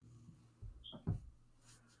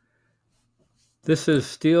This is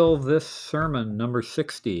Steal This Sermon number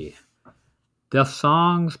 60, Death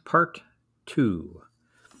Songs Part 2.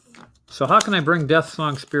 So, how can I bring death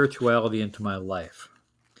song spirituality into my life?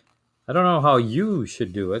 I don't know how you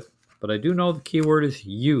should do it, but I do know the key word is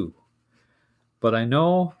you. But I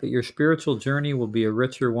know that your spiritual journey will be a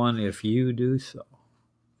richer one if you do so.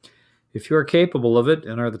 If you are capable of it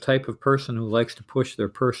and are the type of person who likes to push their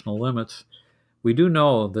personal limits, we do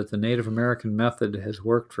know that the Native American method has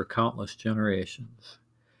worked for countless generations.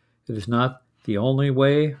 It is not the only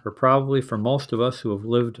way, or probably for most of us who have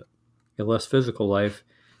lived a less physical life,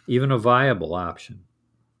 even a viable option.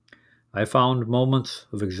 I found moments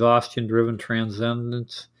of exhaustion-driven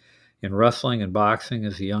transcendence in wrestling and boxing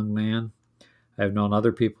as a young man. I have known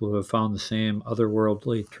other people who have found the same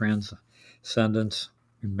otherworldly transcendence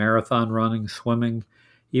in marathon running, swimming,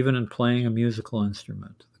 even in playing a musical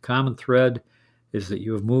instrument. The common thread is that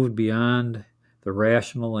you have moved beyond the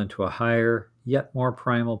rational into a higher, yet more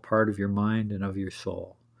primal part of your mind and of your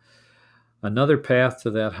soul. Another path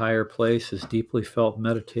to that higher place is deeply felt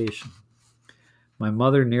meditation. My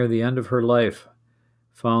mother, near the end of her life,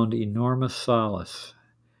 found enormous solace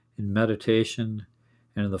in meditation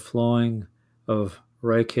and in the flowing of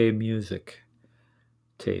Reiki music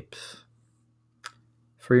tapes.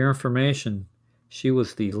 For your information, she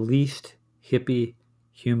was the least hippie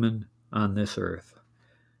human on this earth.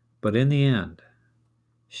 But in the end,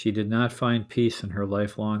 she did not find peace in her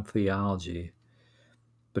lifelong theology,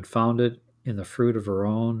 but found it in the fruit of her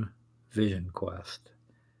own vision quest.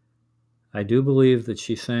 I do believe that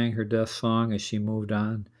she sang her death song as she moved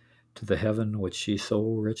on to the heaven which she so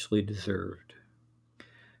richly deserved.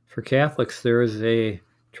 For Catholics, there is a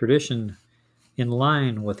tradition in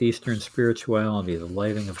line with Eastern spirituality, the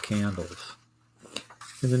lighting of candles.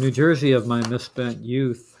 In the New Jersey of my misspent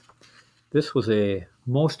youth, this was a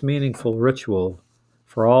most meaningful ritual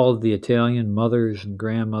for all of the Italian mothers and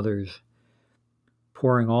grandmothers,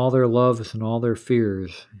 pouring all their loves and all their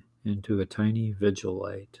fears into a tiny vigil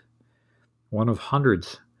light, one of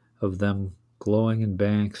hundreds of them glowing in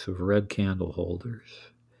banks of red candle holders.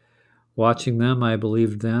 Watching them, I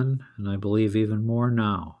believed then, and I believe even more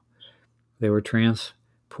now, they were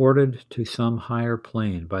transported to some higher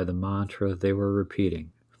plane by the mantra they were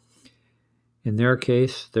repeating. In their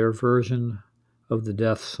case, their version of the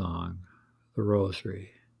death song, the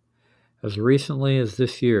Rosary. As recently as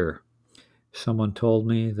this year, someone told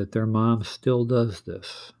me that their mom still does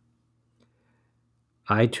this.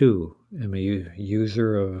 I, too, am a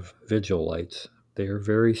user of vigil lights. They are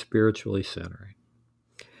very spiritually centering.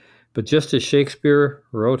 But just as Shakespeare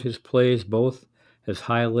wrote his plays both as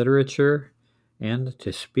high literature and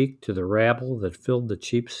to speak to the rabble that filled the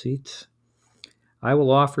cheap seats, I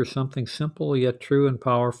will offer something simple yet true and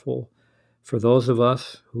powerful for those of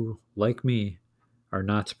us who, like me, are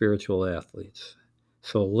not spiritual athletes.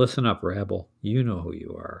 So listen up, rabble. You know who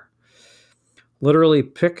you are. Literally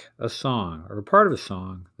pick a song or a part of a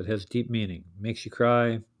song that has deep meaning, makes you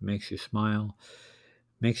cry, makes you smile,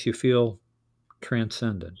 makes you feel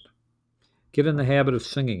transcendent. Get in the habit of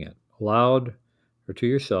singing it, aloud or to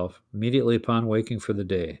yourself, immediately upon waking for the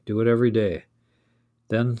day. Do it every day.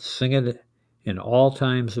 Then sing it in all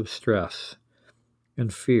times of stress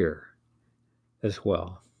and fear as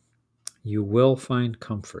well. You will find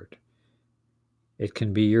comfort. It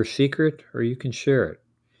can be your secret or you can share it.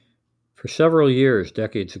 For several years,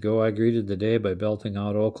 decades ago, I greeted the day by belting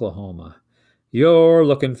out Oklahoma. You're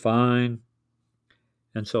looking fine.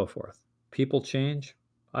 And so forth. People change.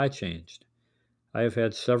 I changed. I have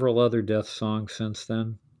had several other death songs since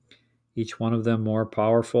then, each one of them more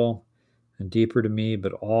powerful and deeper to me,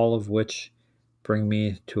 but all of which bring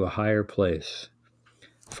me to a higher place,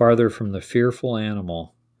 farther from the fearful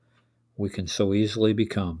animal we can so easily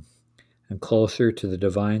become, and closer to the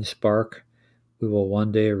divine spark we will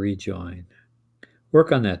one day rejoin.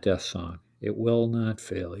 Work on that death song. It will not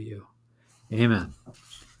fail you. Amen.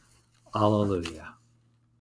 Alleluia.